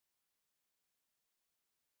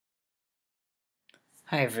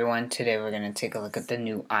Hi everyone, today we're going to take a look at the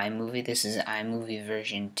new iMovie. This is iMovie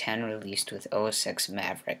version 10 released with OS X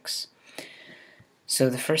Mavericks. So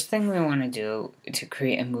the first thing we want to do to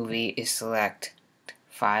create a movie is select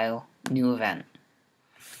File, New Event.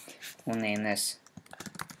 We'll name this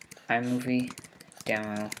iMovie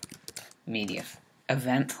Demo Media.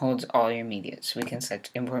 Event holds all your media, so we can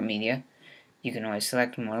select Import Media. You can always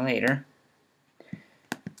select more later.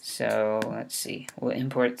 So let's see, we'll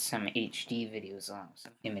import some HD videos along with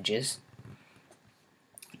some images.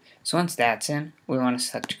 So once that's in, we want to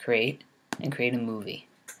select Create and create a movie.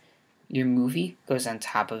 Your movie goes on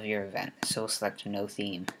top of your event, so we'll select No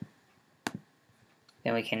Theme.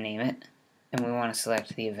 Then we can name it, and we want to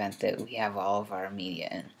select the event that we have all of our media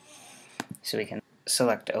in. So we can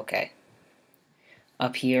select OK.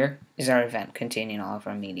 Up here is our event containing all of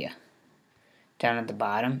our media. Down at the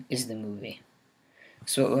bottom is the movie.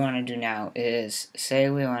 So what we want to do now is say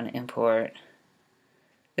we want to import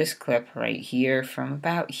this clip right here from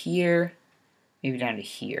about here, maybe down to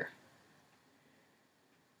here.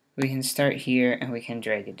 We can start here and we can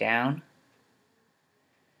drag it down.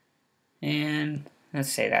 And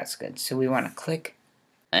let's say that's good. So we want to click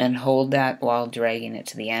and hold that while dragging it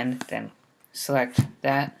to the end, then select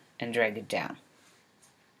that and drag it down.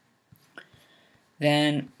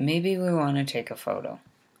 Then maybe we want to take a photo.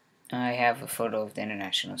 I have a photo of the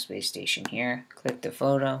International Space Station here. Click the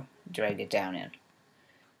photo, drag it down in.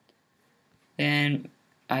 Then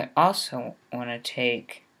I also want to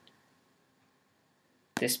take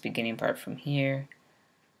this beginning part from here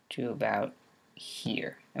to about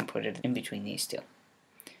here and put it in between these two.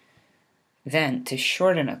 Then to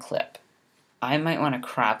shorten a clip, I might want to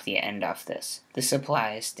crop the end off this. This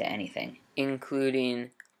applies to anything,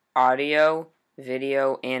 including audio,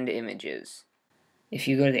 video, and images. If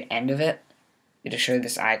you go to the end of it, it'll show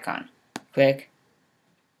this icon. Click,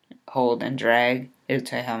 hold, and drag. It'll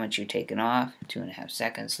tell you how much you've taken off, 2.5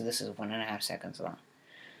 seconds, so this is 1.5 seconds long.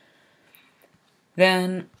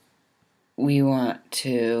 Then we want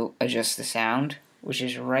to adjust the sound, which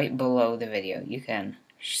is right below the video. You can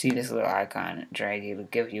see this little icon, drag it, it'll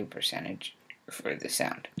give you a percentage for the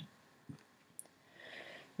sound.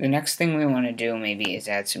 The next thing we want to do maybe is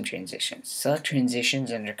add some transitions. Select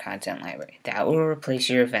transitions under Content Library. That will replace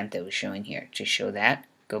your event that was showing here. To show that,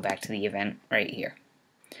 go back to the event right here.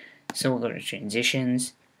 So we'll go to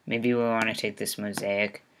transitions. Maybe we'll want to take this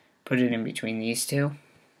mosaic, put it in between these two.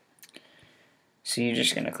 So you're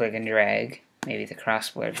just going to click and drag maybe the cross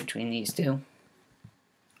blur between these two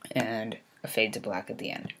and a fade to black at the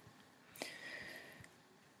end.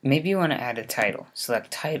 Maybe you want to add a title. Select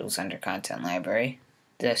titles under Content Library.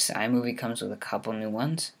 This iMovie comes with a couple new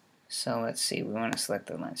ones. So let's see, we want to select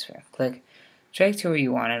the lens flare. Click, drag to where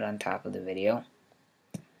you want it on top of the video.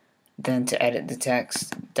 Then to edit the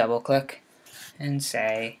text, double click and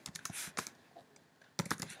say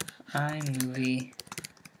iMovie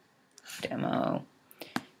Demo.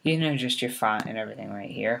 You can adjust your font and everything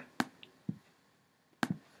right here.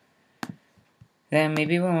 Then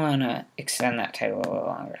maybe we want to extend that title a little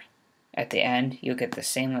longer. At the end, you'll get the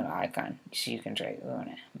same little icon, so you can drag it. We want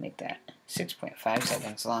to make that 6.5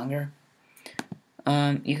 seconds longer.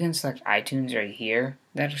 You can select iTunes right here.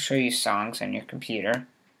 That'll show you songs on your computer.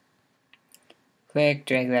 Click,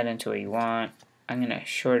 drag that into where you want. I'm going to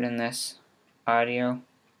shorten this audio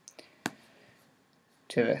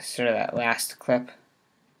to the sort of that last clip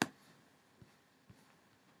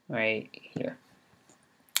right here.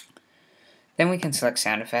 Then we can select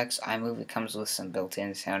sound effects. iMovie comes with some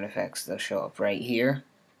built-in sound effects. They'll show up right here.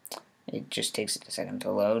 It just takes a second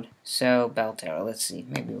to load. So belt arrow, let's see,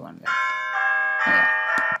 maybe we want that. Oh,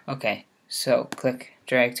 yeah. Okay, so click,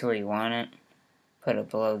 drag to where you want it. Put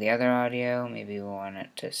it below the other audio. Maybe we want it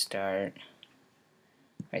to start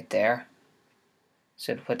right there.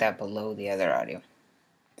 So to put that below the other audio.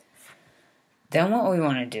 Then what we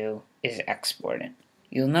want to do is export it.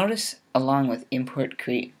 You'll notice along with import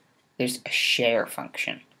create, there's a share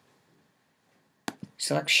function.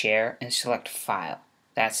 Select share and select file.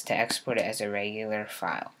 That's to export it as a regular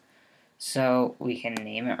file. So we can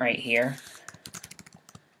name it right here.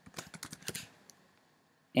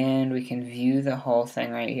 And we can view the whole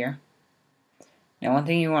thing right here. Now one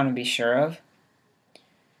thing you want to be sure of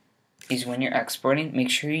is when you're exporting, make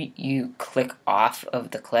sure you click off of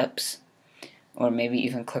the clips. Or maybe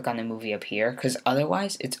even click on the movie up here, because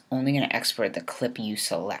otherwise it's only going to export the clip you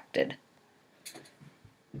selected.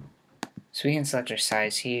 So we can select our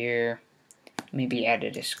size here, maybe add a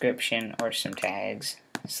description or some tags,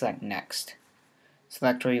 select next.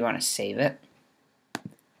 Select where you want to save it.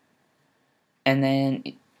 And then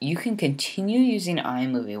you can continue using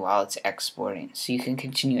iMovie while it's exporting, so you can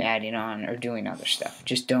continue adding on or doing other stuff.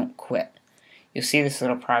 Just don't quit. You'll see this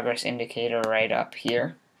little progress indicator right up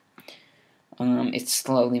here. It's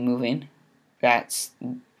slowly moving. That's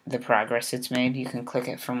the progress it's made. You can click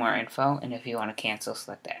it for more info, and if you want to cancel,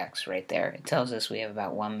 select the X right there. It tells us we have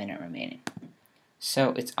about 1 minute remaining.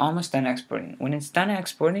 So it's almost done exporting. When it's done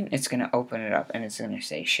exporting, it's going to open it up, and it's going to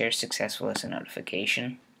say share successful as a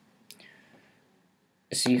notification.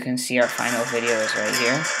 So you can see our final video is right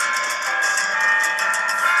here.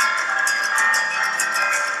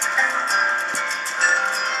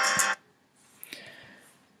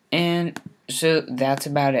 And so that's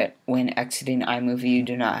about it. When exiting iMovie, you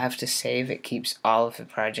do not have to save. It keeps all of the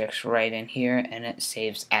projects right in here, and it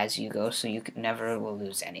saves as you go, so you never will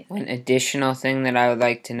lose anything. One additional thing that I would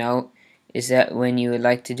like to note is that when you would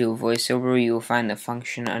like to do a voiceover, you will find the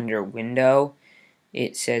function under Window.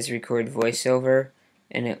 It says Record Voiceover,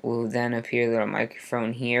 and it will then appear a little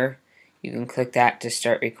microphone here. You can click that to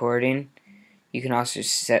start recording. You can also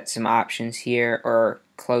set some options here or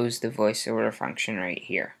close the voiceover function right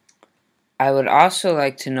here. I would also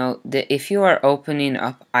like to note that if you are opening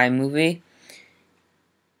up iMovie,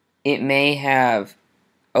 it may have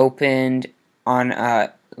opened on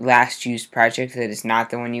a last used project that is not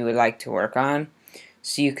the one you would like to work on.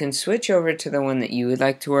 So you can switch over to the one that you would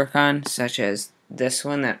like to work on, such as this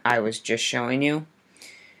one that I was just showing you.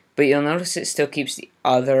 But you'll notice it still keeps the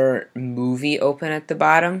other movie open at the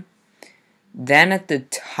bottom. Then at the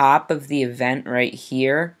top of the event right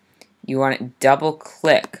here, you want to double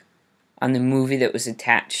click on the movie that was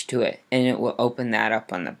attached to it, and it will open that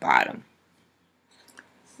up on the bottom.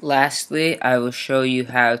 Lastly, I will show you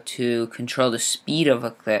how to control the speed of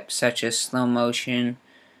a clip, such as slow motion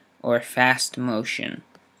or fast motion.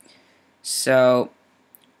 So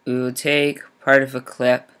we will take part of a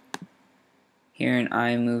clip here in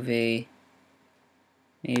iMovie,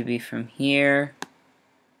 maybe from here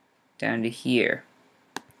down to here,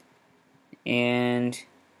 and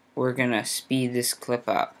we're gonna speed this clip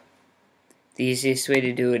up. The easiest way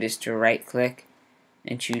to do it is to right click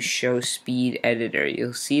and choose Show Speed Editor.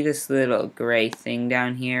 You'll see this little gray thing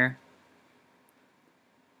down here,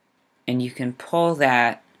 and you can pull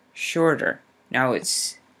that shorter. Now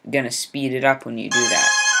it's going to speed it up when you do that.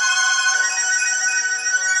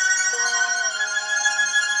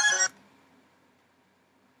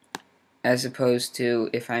 As opposed to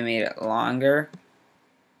if I made it longer,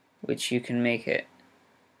 which you can make it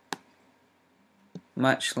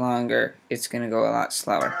much longer, it's going to go a lot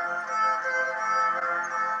slower.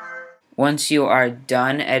 Once you are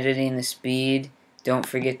done editing the speed, don't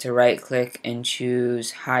forget to right click and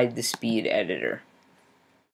choose Hide the Speed Editor.